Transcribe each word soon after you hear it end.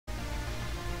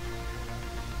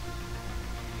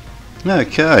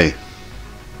Okay,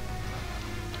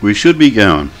 we should be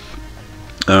going.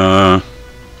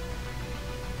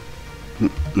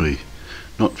 We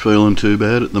not feeling too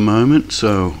bad at the moment,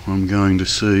 so I'm going to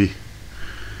see.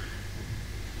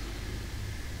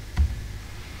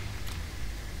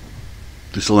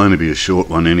 This will only be a short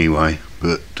one anyway,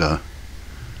 but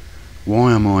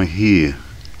why am I here?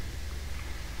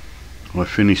 I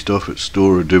finished off at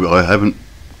Store of Dubai. I haven't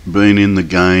been in the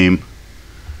game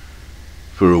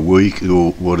for a week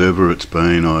or whatever it's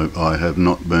been. I have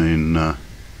not been. I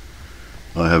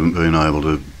haven't been able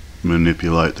to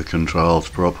manipulate the controls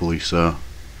properly. So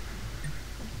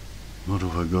what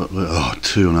have I got left? Oh,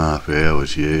 2.5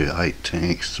 hours. Yeah, 8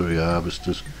 tanks, 3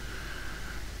 harvesters.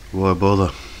 Why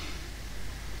bother?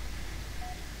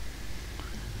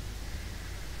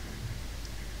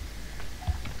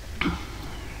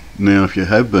 Now, if you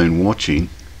have been watching,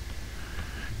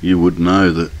 you would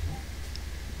know that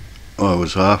I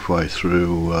was halfway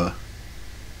through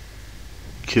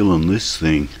killing this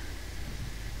thing.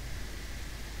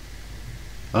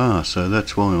 Ah, so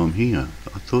that's why I'm here.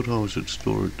 I thought I was at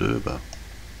Store of Dubai.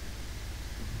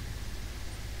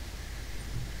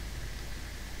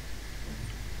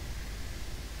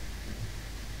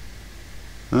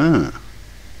 Ah.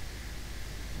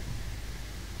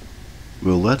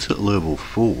 Well, that's at level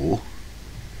 4.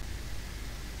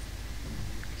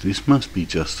 This must be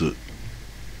just at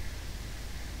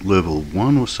level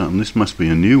 1 or something. This must be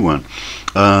a new one.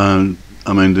 I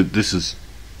mean, this has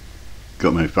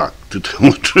got me fucked, to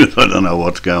tell the truth. I don't know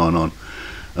what's going on.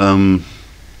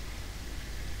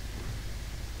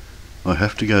 I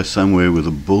have to go somewhere with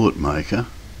a bullet maker.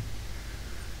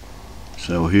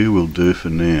 So here we'll do for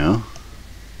now.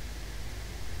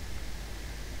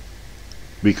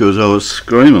 Because I was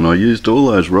screaming, I used all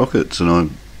those rockets,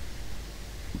 and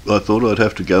I thought I'd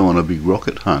have to go on a big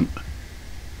rocket hunt.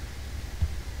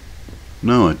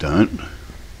 No, I don't.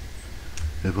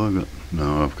 Have I got...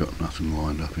 No, I've got nothing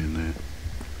lined up in there.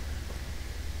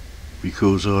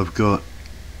 Because I've got...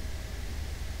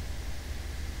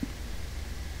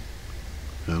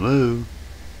 Hello?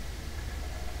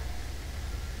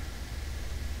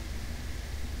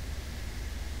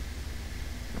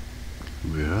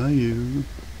 Where are you?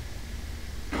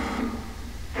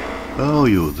 Oh,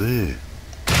 you're there.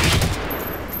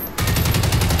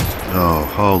 Oh,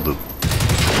 hold them.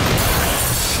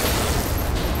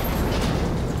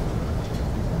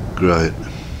 Great.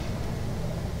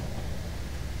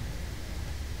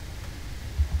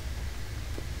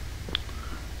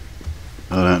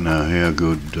 I don't know how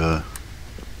good...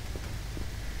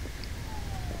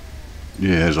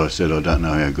 yeah, as I said, I don't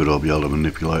know how good I'll be able to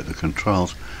manipulate the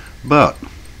controls. But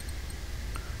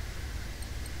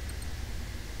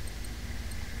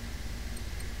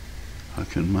I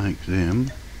can make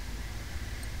them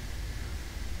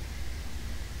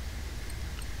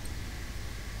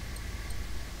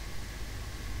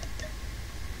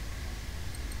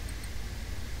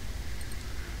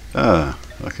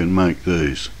I can make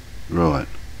these. Right.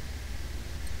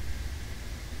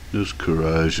 Just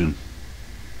corrosion.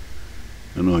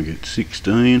 And I get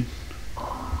 16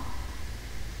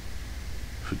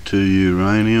 for 2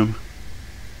 uranium.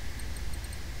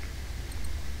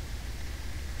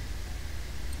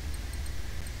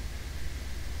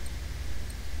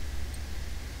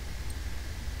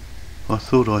 I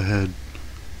thought I had...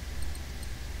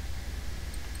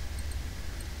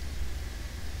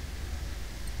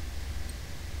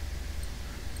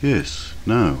 Yes,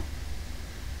 no.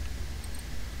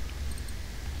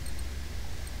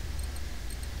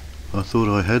 I thought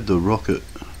I had the rocket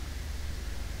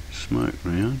smoke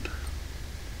round.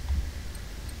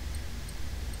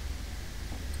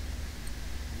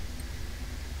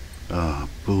 Ah,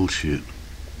 bullshit.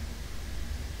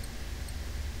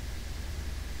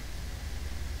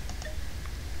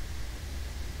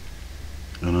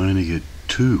 And I only get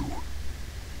 2.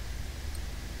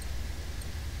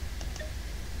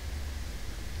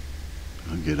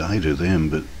 I get 8 of them,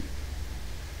 but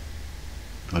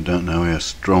I don't know how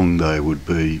strong they would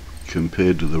be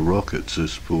compared to the rockets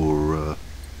as for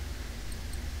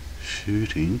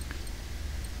shooting.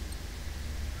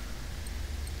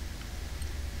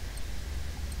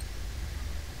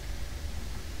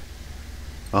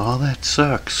 Oh, that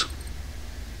sucks.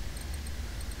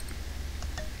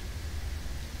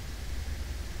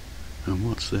 And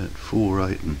what's that? 4,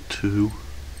 8 and 2.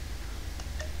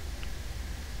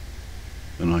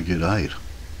 And I get 8.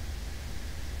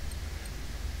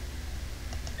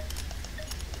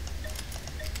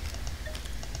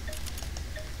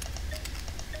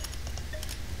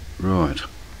 Right.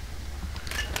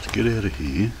 Let's get out of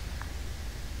here.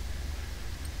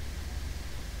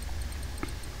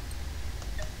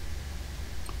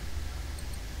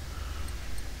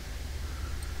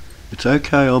 It's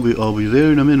okay, I'll be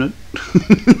there in a minute.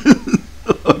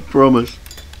 I promise.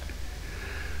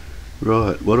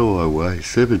 Right, what do I weigh?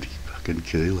 70 fucking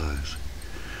kilos.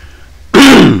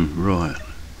 Right,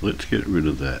 let's get rid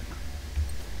of that.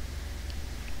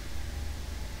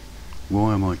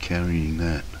 Why am I carrying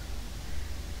that?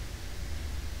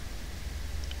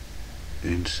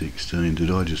 N16,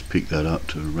 did I just pick that up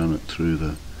to run it through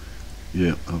the...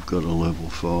 Yep, I've got a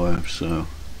level 5, so...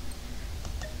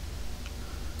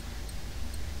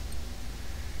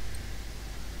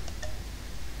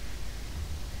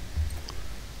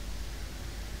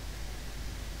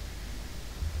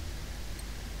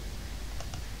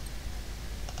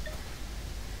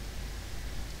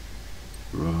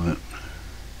 Right.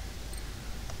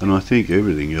 And I think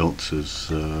everything else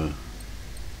is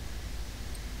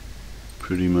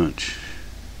pretty much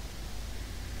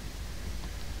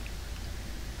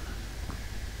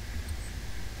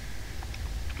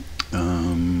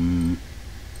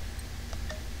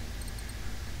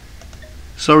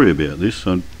sorry about this,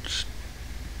 I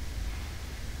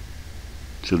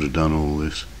should have done all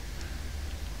this.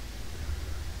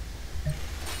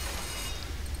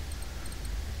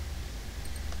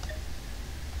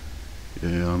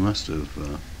 Yeah, I must have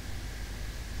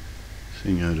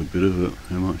thingoed a bit of it.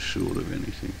 Am I short of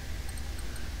anything?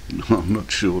 No, I'm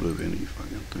not short of any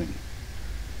fucking thing.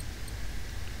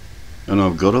 And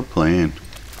I've got a plan.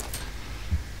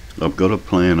 I've got a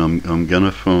plan. I'm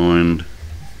gonna find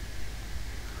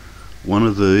one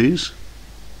of these.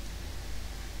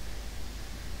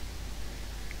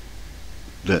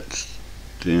 That's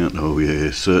down. Oh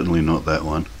yeah, certainly not that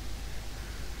one.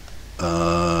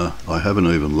 I haven't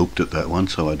even looked at that one,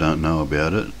 so I don't know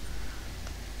about it.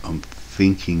 I'm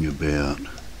thinking about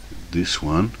this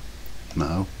one.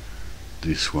 No.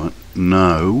 This one.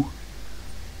 No.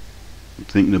 I'm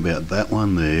thinking about that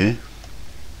one there.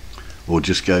 Or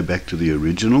just go back to the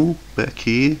original back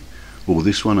here. Or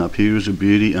this one up here is a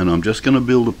beauty. And I'm just going to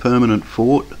build a permanent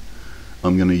fort.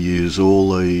 I'm going to use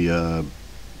all the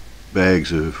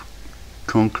bags of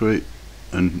concrete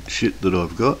and shit that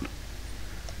I've got.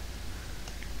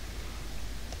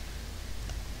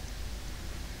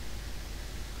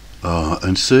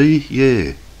 And see,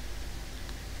 yeah,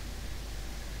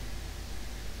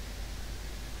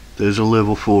 there's a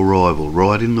level 4 rival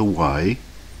right in the way.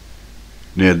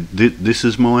 Now this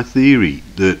is my theory,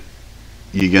 that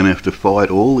you're going to have to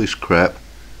fight all this crap,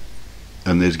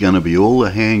 and there's going to be all the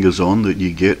hangers on that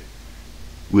you get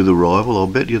with a rival. I'll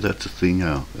bet you that's a thing,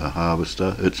 a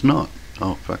harvester. It's not.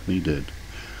 Oh, fuck me dead.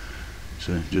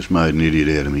 So just made an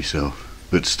idiot out of myself,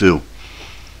 but still.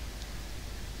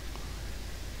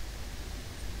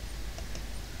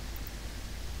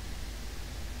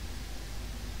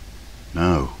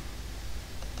 No.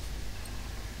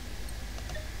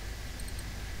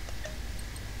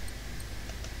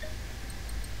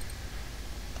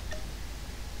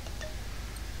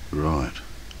 Right.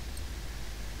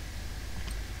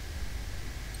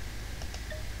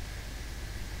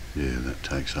 Yeah, that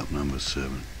takes up number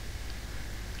 7.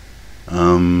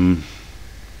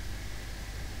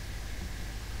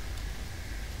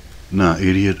 No,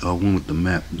 idiot, I wanted the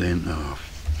map then. Oh,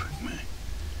 fuck me.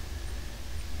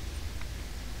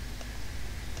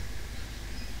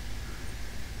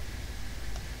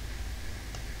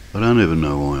 I don't even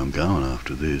know why I'm going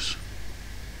after this.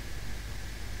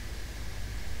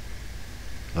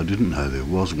 I didn't know there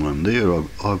was one there.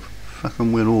 I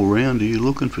fucking went all round here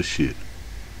looking for shit.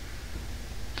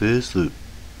 There's the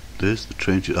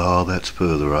trench. Oh, that's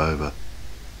further over.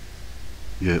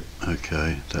 Yep,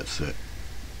 okay, that's that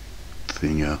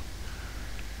thinger.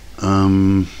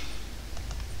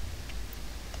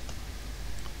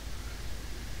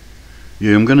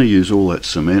 Yeah, I'm going to use all that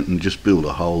cement and just build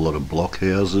a whole lot of block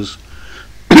houses.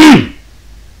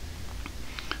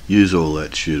 Use all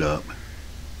that shit up.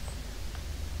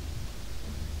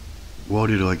 Why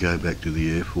did I go back to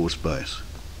the Air Force Base?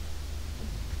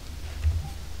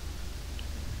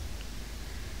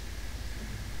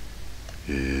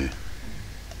 Yeah,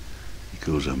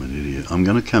 because I'm an idiot. I'm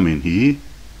going to come in here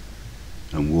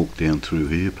and walk down through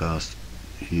here, past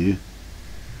here.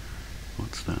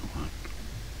 What's that one?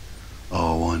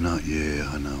 Oh, I know. Yeah,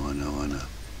 I know.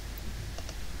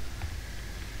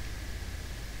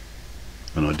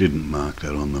 And I didn't mark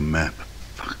that on the map.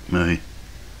 Fuck me.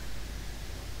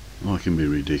 I can be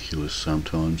ridiculous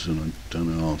sometimes, and I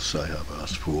don't know. I'll say I've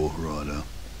asked for righto.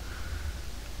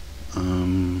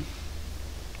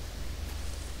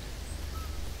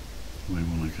 We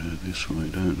want to go this way,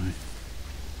 don't we?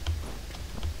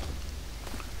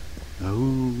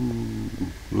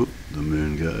 Oh, the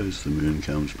moon goes, the moon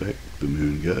comes back, the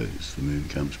moon goes, the moon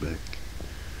comes back.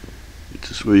 It's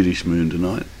a Swedish moon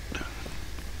tonight.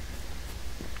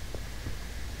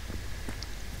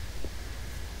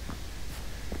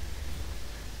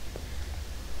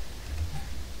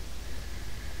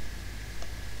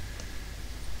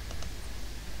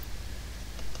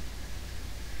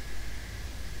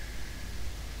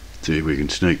 See if we can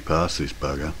sneak past this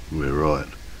bugger. We're right.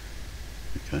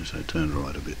 Okay, so turn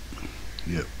right a bit.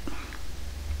 Yep.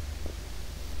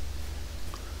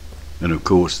 And of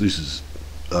course this is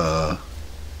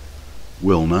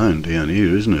well known down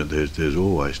here, isn't it? There's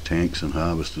always tanks and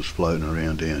harvesters floating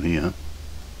around down here.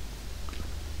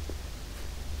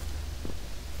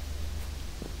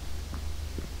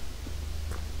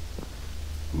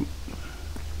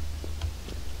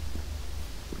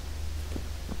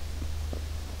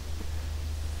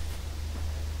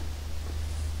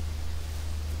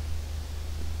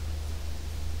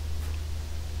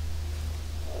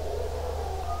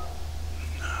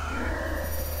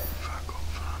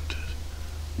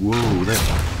 Whoa,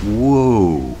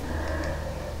 whoa,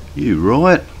 you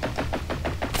right?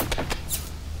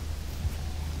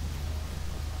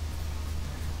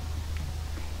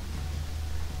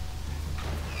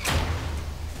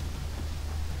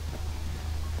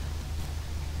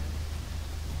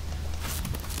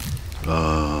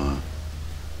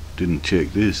 Didn't check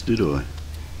this, did I?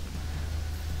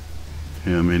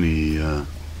 How many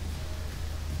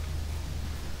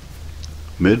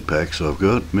med packs I've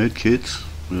got, med kits,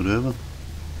 whatever.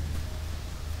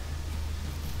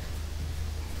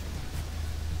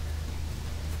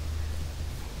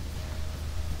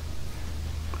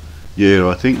 Yeah,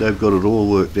 I think they've got it all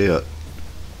worked out.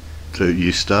 So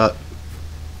you start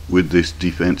with this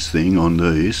defense thing on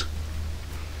these.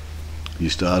 You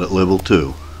start at level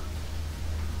 2.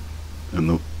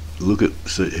 And look at,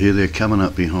 so here they're coming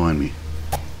up behind me.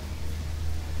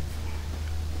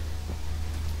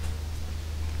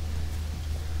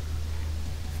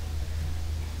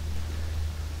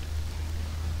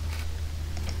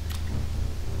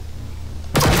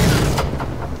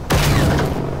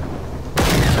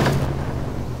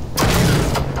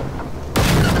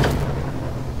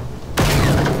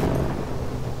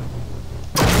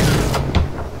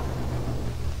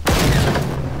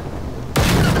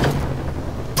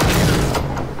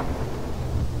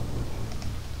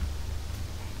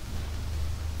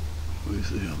 Where's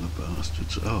the other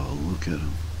bastards? Oh, look at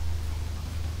them.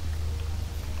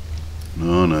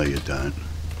 No, no, you don't.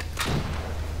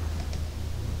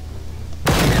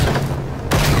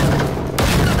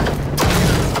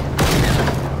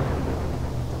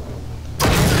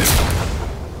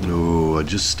 Oh, I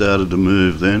just started to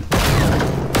move then.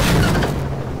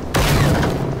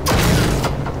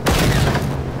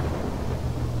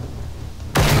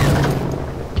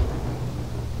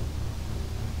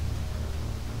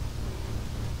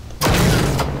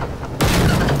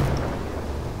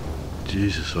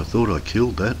 Jesus, I thought I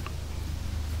killed that.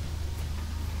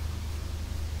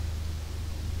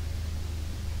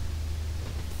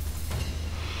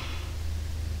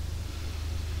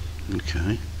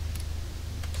 Okay.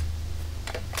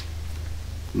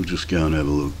 We'll just go and have a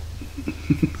look.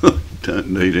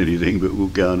 Don't need anything, but we'll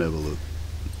go and have a look.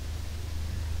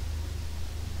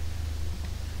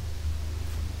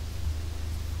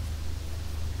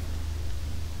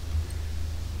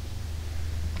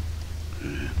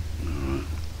 Yeah, alright.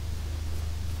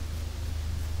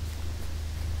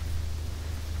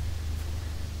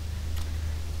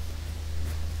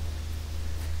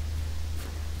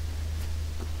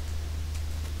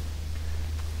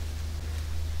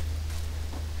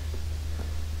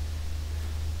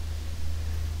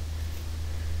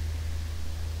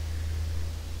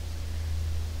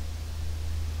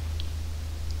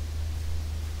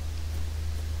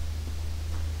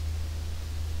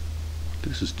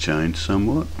 This has changed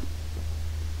somewhat.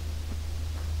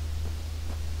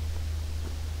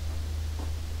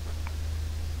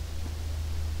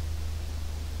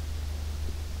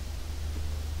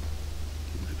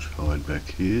 Let's hide back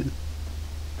here.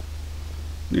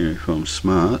 Yeah, if I'm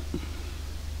smart.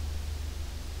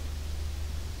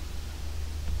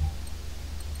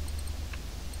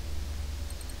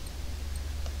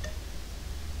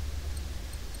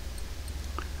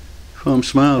 If I'm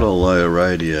smart, I'll lay a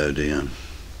radio down.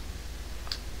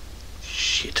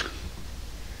 Shit.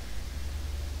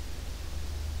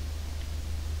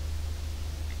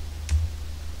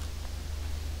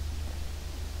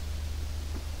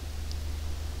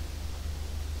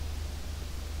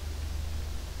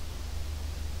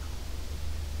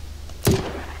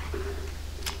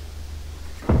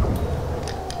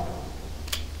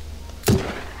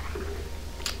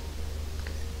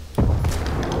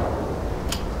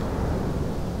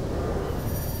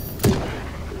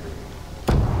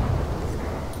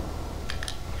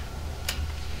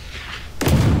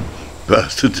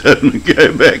 bastards haven't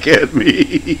go back at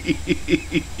me.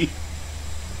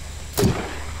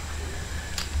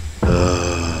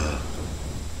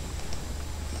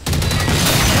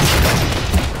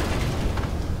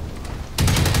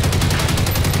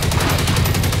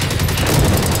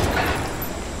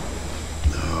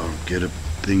 Get a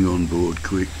thing on board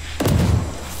quick.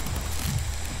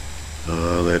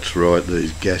 Oh, that's right,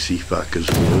 these gassy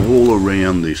fuckers were all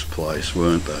around this place,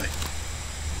 weren't they?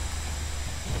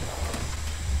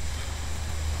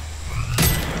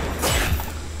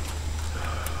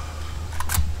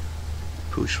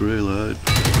 Push reload.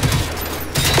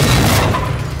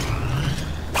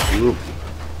 Look.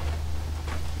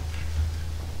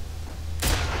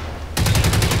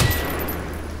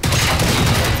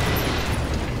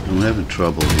 I'm having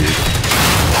trouble here.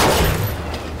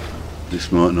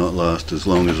 This might not last as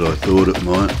long as I thought it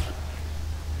might.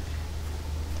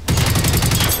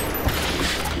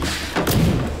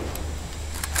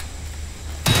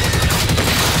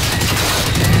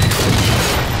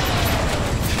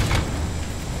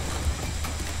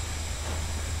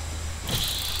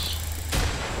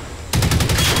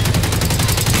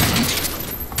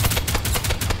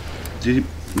 Do you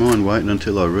mind waiting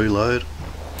until I reload?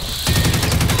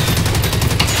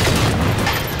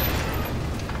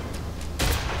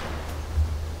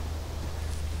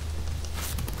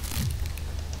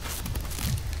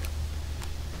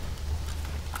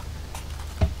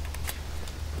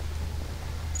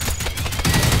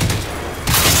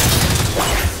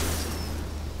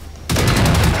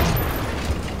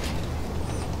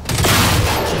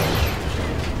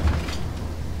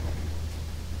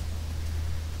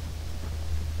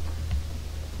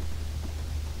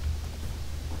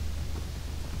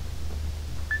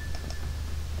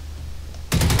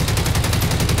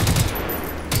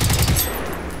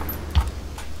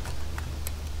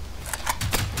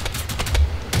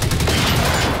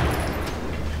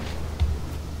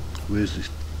 Where's this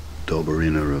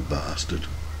dobber-inner a bastard?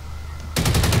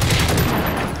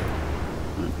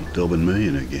 Won't be dobbing me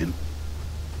in again.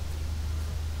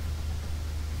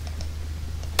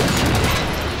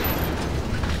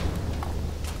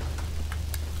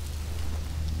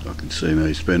 I can see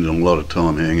me spending a lot of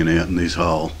time hanging out in this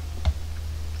hole.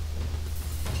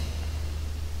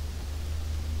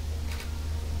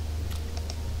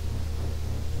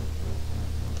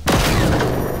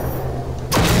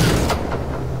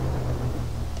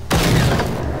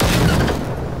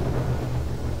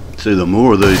 See, the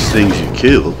more of these things you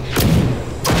kill,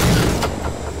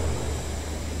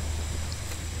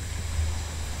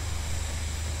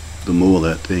 the more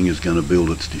that thing is going to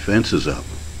build its defences up.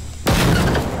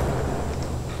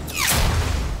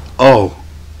 Oh!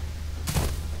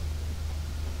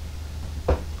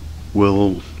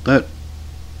 Well, that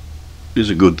is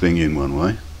a good thing in one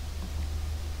way.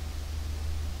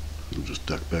 I'll just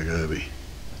duck back over here.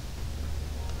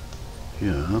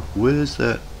 Yeah, where's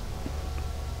that?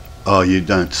 Oh, you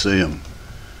don't see them.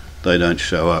 They don't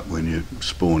show up when you're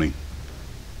spawning.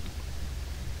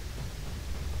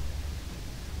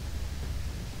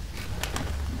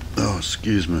 Oh,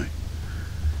 excuse me.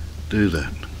 Do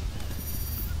that.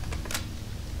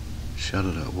 Shut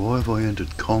it up. Why have I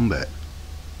entered combat?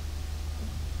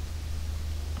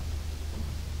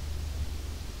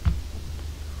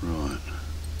 Right.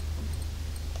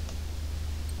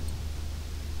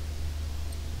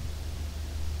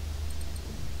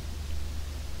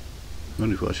 I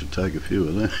wonder if I should take a few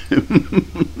of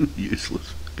them.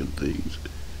 Useless fucking things.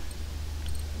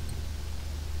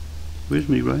 Where's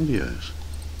me radios?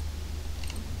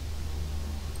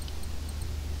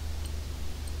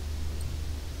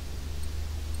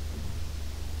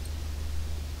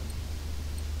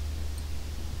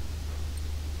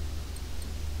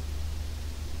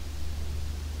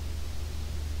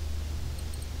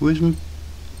 Where's my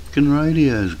fucking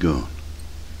radios gone?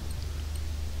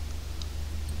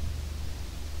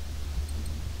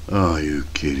 Oh, are you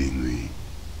kidding me?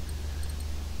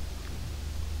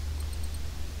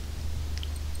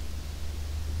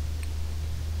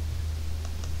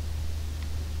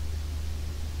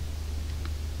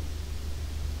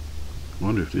 I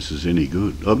wonder if this is any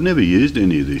good. I've never used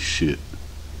any of this shit.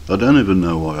 I don't even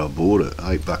know why I bought it.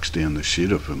 $8 down the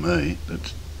shitter for me.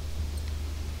 That's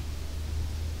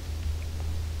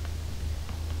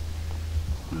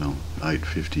well,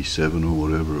 $8.57 or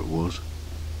whatever it was.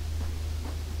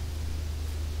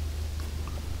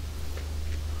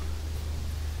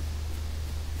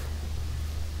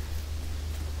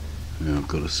 Now I've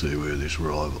got to see where this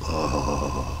rival...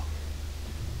 Oh,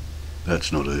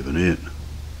 that's not even it.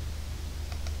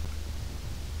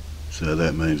 So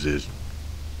that means there's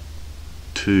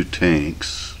 2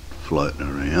 tanks floating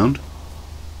around.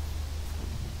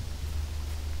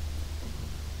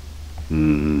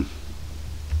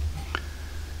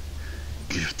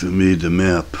 Give me the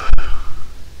map.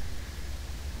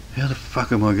 How the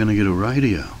fuck am I going to get a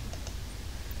radio?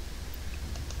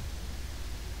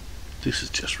 This is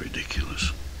just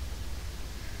ridiculous.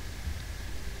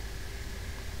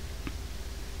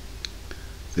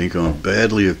 Think I'm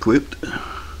badly equipped?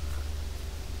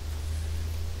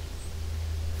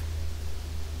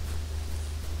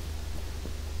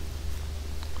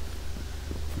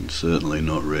 And certainly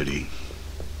not ready.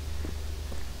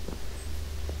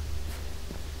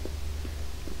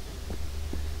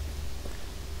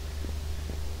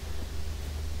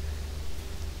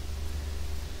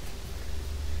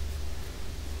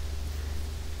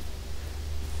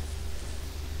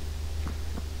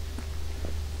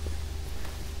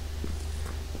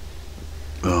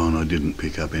 Oh, and I didn't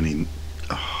pick up any.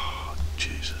 Oh,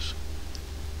 Jesus.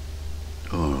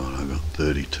 Alright, I got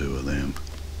 32 of them.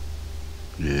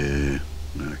 Yeah,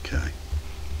 okay.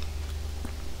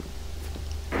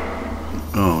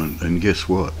 Oh, and guess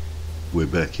what? We're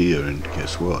back here, and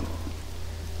guess what?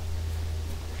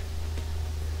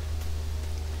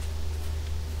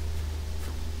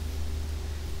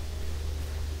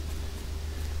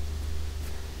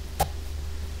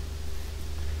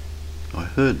 I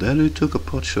heard that. Who took a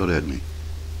pot shot at me?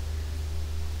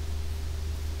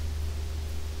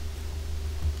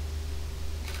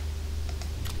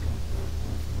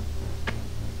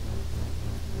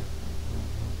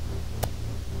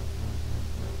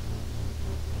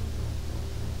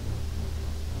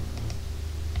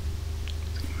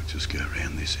 I'll just go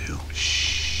around this hill.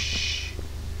 Shh.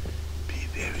 Be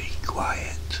very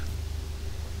quiet.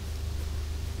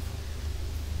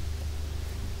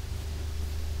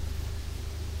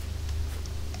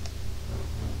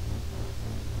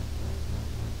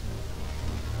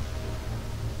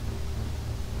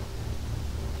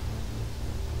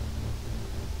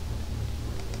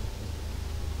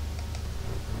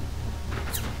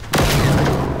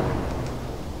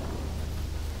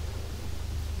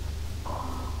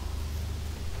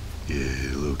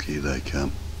 Yeah, look, here they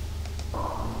come.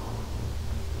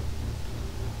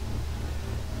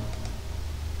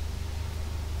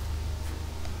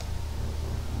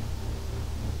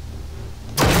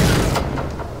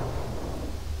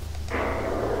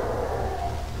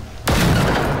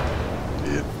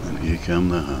 Yep, and here come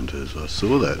the hunters. I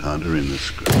saw that hunter in the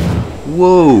screen.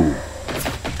 Whoa!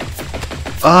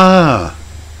 Ah!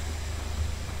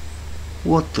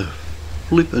 What the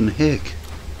flippin' heck?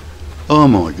 Oh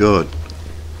my God.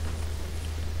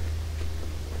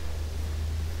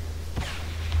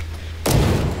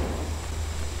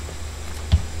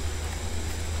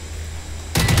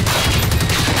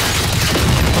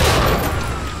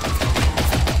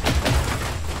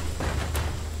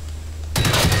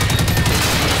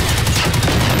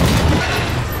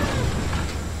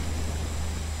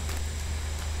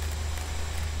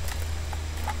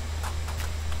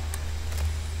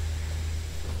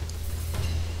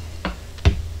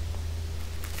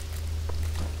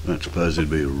 I don't suppose there'd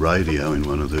be a radio in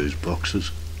one of these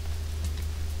boxes.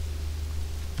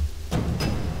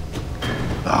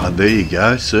 Ah, there you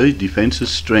go. See, defence is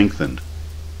strengthened.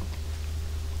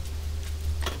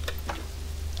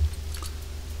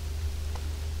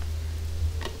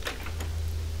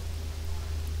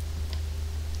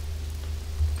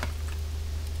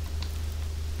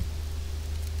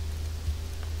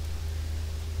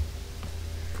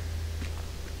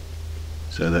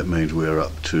 So that means we're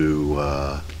up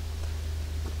to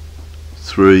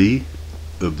 3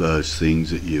 of those things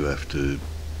that you have to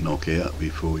knock out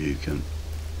before you can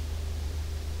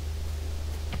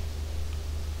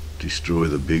destroy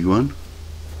the big one.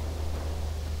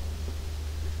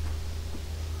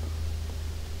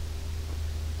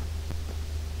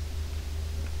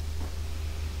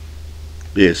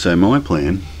 Yeah, so my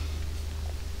plan,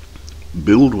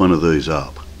 build one of these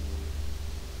up,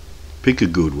 pick a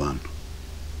good one,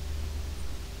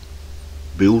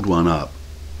 build one up,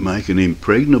 make an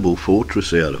impregnable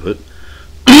fortress out of it,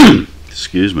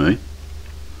 excuse me,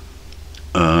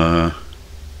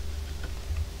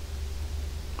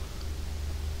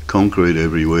 concrete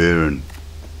everywhere and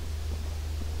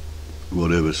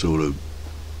whatever sort of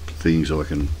things I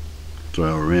can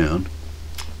throw around.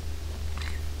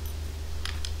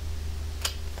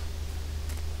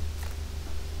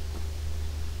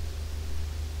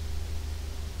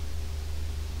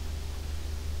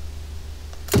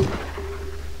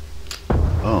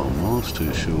 Oh, miles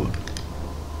too short.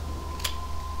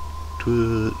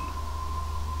 Twit.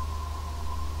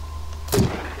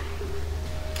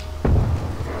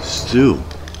 Still.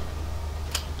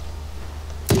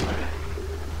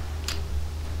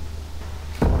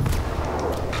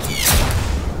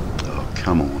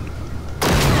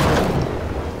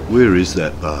 Where is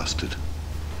that bastard?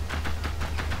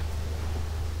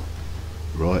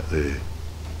 Right there.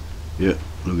 Yep,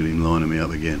 look at him lining me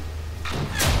up again.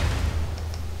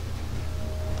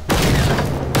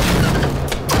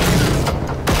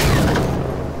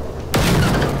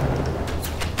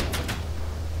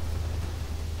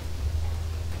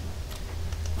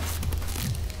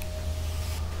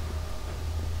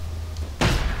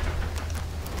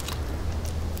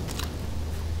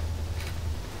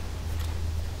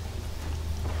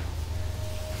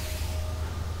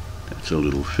 That's a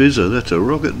little fizzer, that's a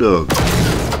rocket dog.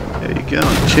 How you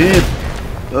going, champ?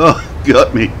 Oh,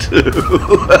 got me too.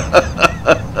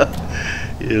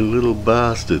 You little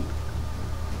bastard.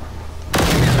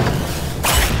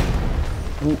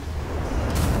 Oh.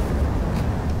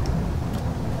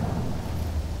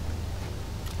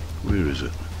 Where is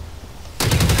it?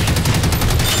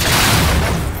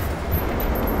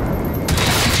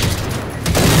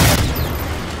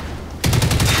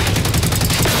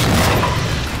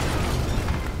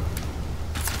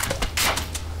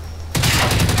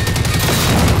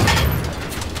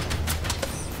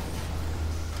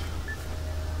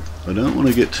 I don't want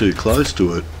to get too close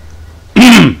to it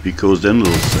because then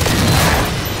it'll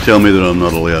tell me that I'm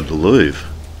not allowed to leave,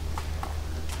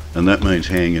 and that means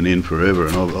hanging in forever,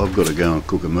 and I've got to go and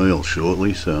cook a meal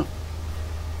shortly, so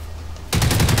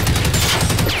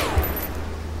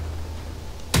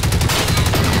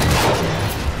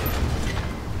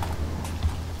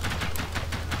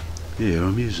yeah,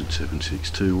 I'm using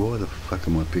 7.62. Why the fuck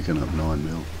am I picking up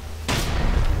 9mm?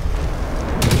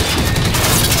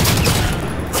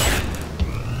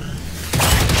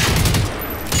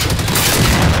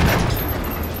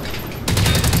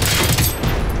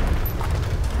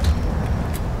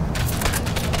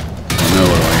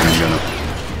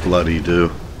 Bloody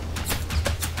do.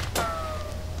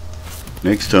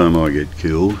 Next time I get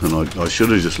killed, and I should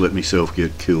have just let myself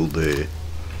get killed there,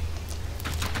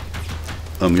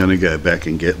 I'm going to go back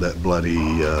and get that bloody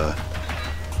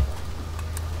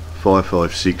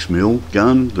 5.56mm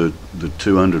gun, the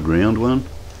 200 round one,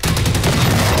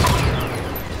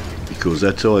 because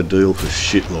that's ideal for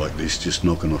shit like this, just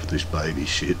knocking off this baby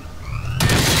shit.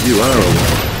 You are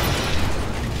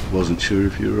alive. Wasn't sure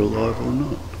if you were alive or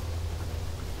not.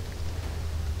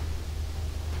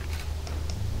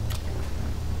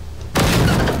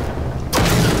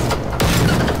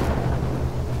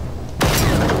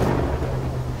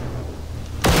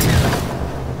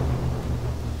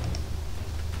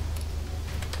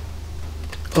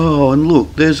 Oh, and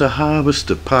look, there's a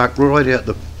harvester parked right out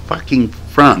the fucking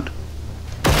front.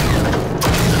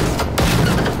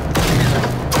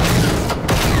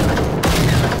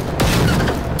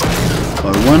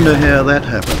 I wonder how that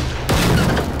happened.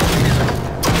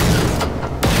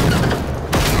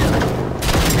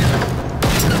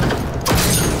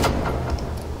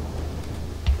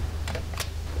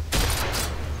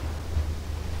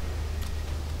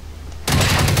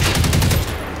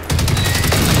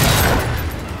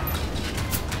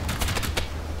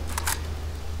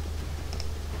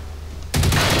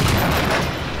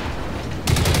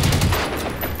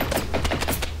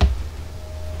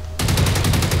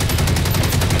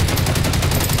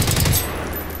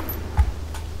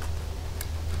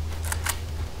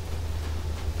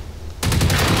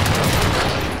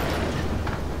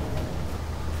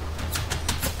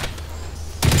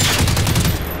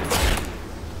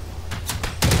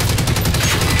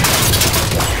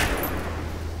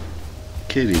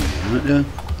 Kidding, aren't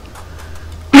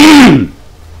you?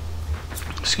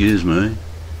 Excuse me.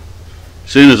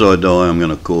 As soon as I die, I'm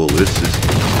going to call this.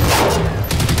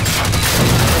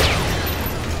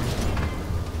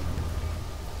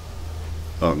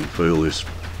 I can feel this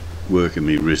working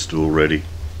me wrist already.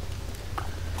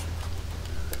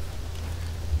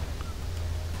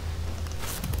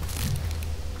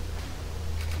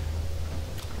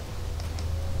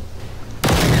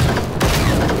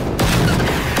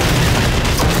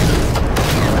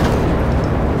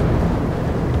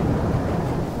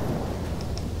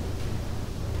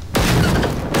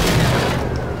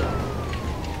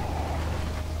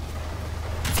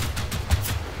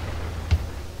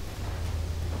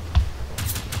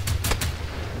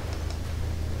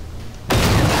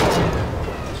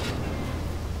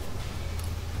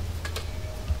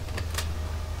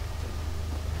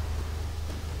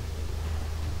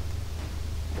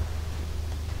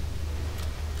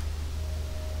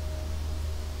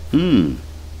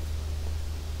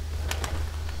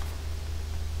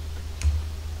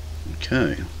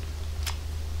 Okay.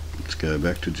 Let's go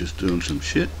back to just doing some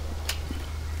shit.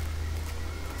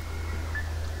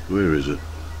 Where is it?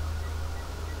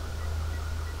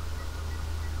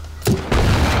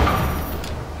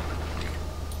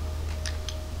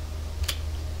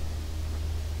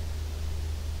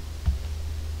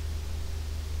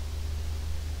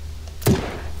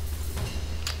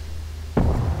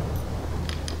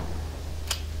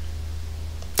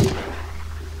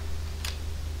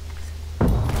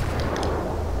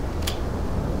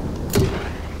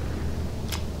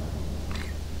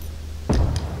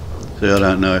 See, I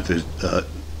don't know if there's, are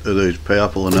these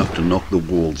powerful enough to knock the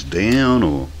walls down,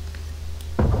 or...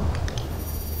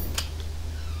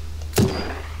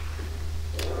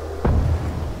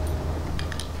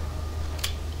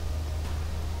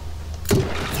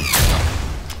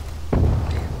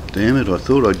 Damn it, I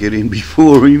thought I'd get in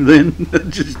before him then. It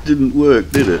just didn't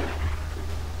work, did it?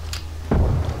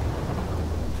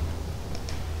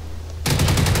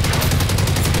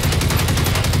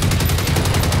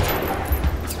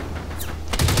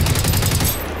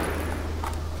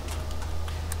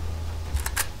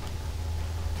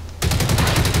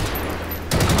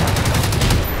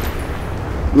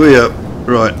 We up.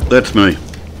 Right, that's me.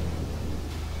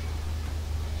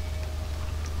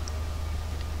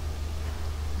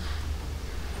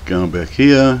 Going back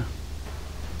here.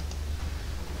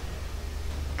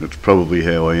 That's probably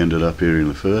how I ended up here in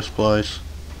the first place.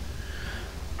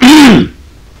 Oh,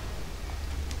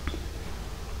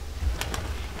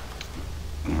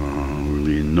 will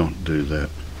you not do that?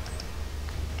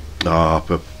 Ah, oh,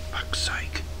 for fuck's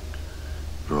sake.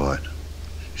 Right.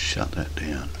 Shut that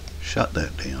down. Shut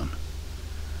that down.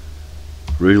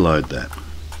 Reload that.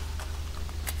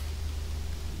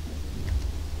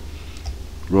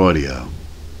 Rightio.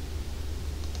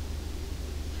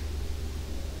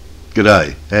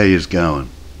 G'day, how yous going?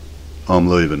 I'm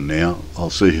leaving now. I'll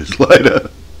see yous later.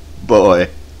 Bye.